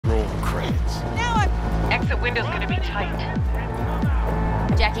window's gonna be tight.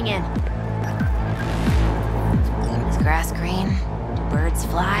 Jacking in. Is grass green? Do birds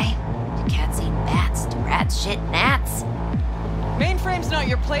fly? Do cats eat bats? Do rats shit gnats? Mainframe's not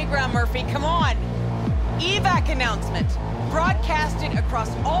your playground, Murphy. Come on. Evac announcement. Broadcasted across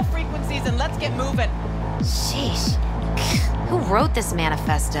all frequencies, and let's get moving. Sheesh. Who wrote this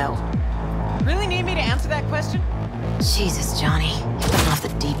manifesto? Really need me to answer that question? Jesus, Johnny. You've been off the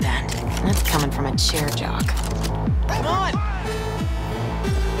deep end. That's coming from a chair jock. Come on!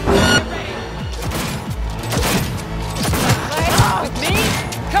 Play with me?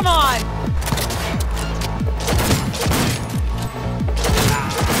 Come on!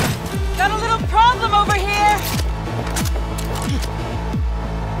 Got a little problem over here!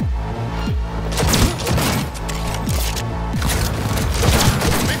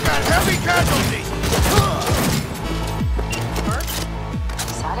 We've got heavy casualties!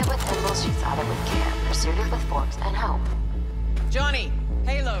 She sought it with thimbles, she sought it with care. Pursued it with forks and hope. Johnny,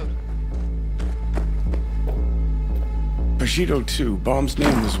 payload. Bushido 2, bomb's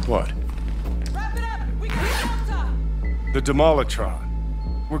name was what? Wrap it up! We got Delta! The Demolitron.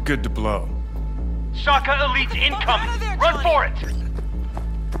 We're good to blow. Shaka Elite's incoming! There, Run Johnny. for it!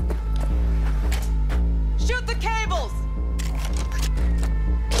 Shoot the cables!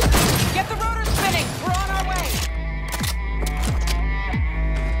 Get the rotor spinning! We're on our way!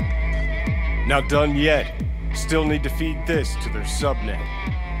 Not done yet. Still need to feed this to their subnet.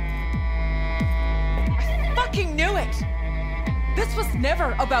 I fucking knew it! This was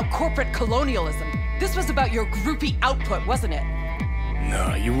never about corporate colonialism. This was about your groupie output, wasn't it?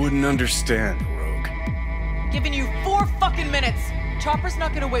 No, you wouldn't understand, Rogue. Giving you 4 fucking minutes. Chopper's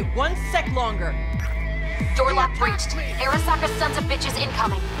not gonna wait 1 sec longer. Door lock breached. Arasaka's sons of bitches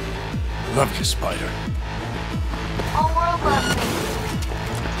incoming. Love you, Spider. Whole world loves me.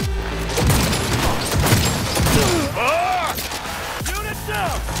 Unit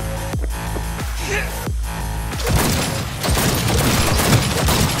down!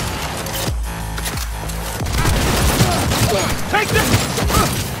 Take this!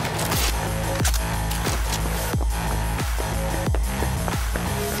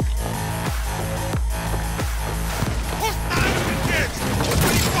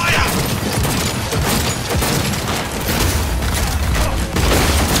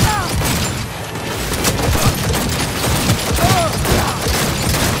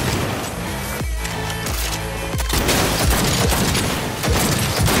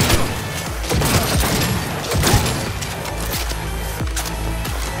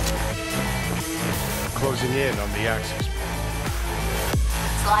 Closing in on the access point.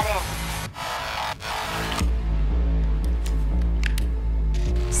 Slide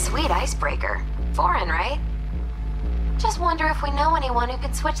in. Sweet icebreaker. Foreign, right? Just wonder if we know anyone who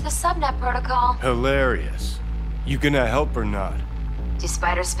could switch the subnet protocol. Hilarious. You gonna help or not? Do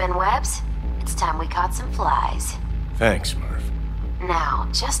spiders spin webs? It's time we caught some flies. Thanks, Murph. Now,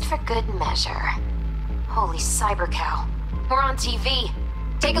 just for good measure. Holy cybercow. We're on TV.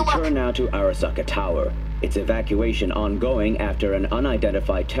 Take a look. Return now to Arasaka Tower. Its evacuation ongoing after an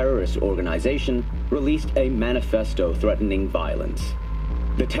unidentified terrorist organization released a manifesto threatening violence.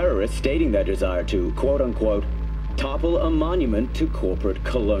 The terrorists stating their desire to, quote-unquote, topple a monument to corporate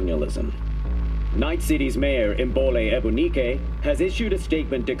colonialism. Night City's mayor, Mbole Ebunike, has issued a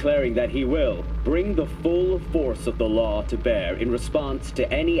statement declaring that he will bring the full force of the law to bear in response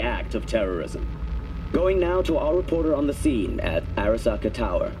to any act of terrorism. Going now to our reporter on the scene at Arasaka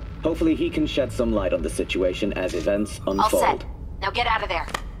Tower. Hopefully he can shed some light on the situation as events unfold. All set. Now get out of there.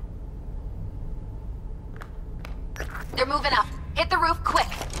 They're moving up. Hit the roof quick.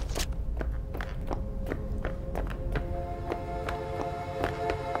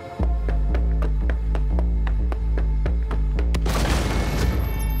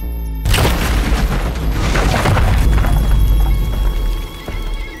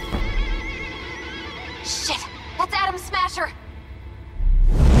 Shit! That's Adam Smasher!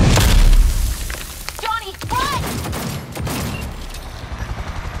 Johnny, run!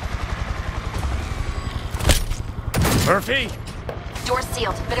 Murphy? Door's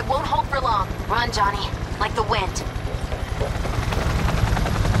sealed, but it won't hold for long. Run, Johnny. Like the wind.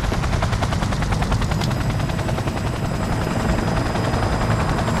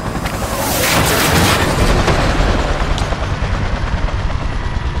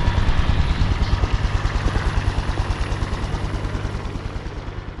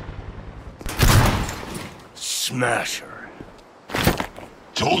 Smasher.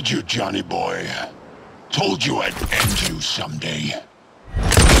 Told you, Johnny boy. Told you I'd end you someday.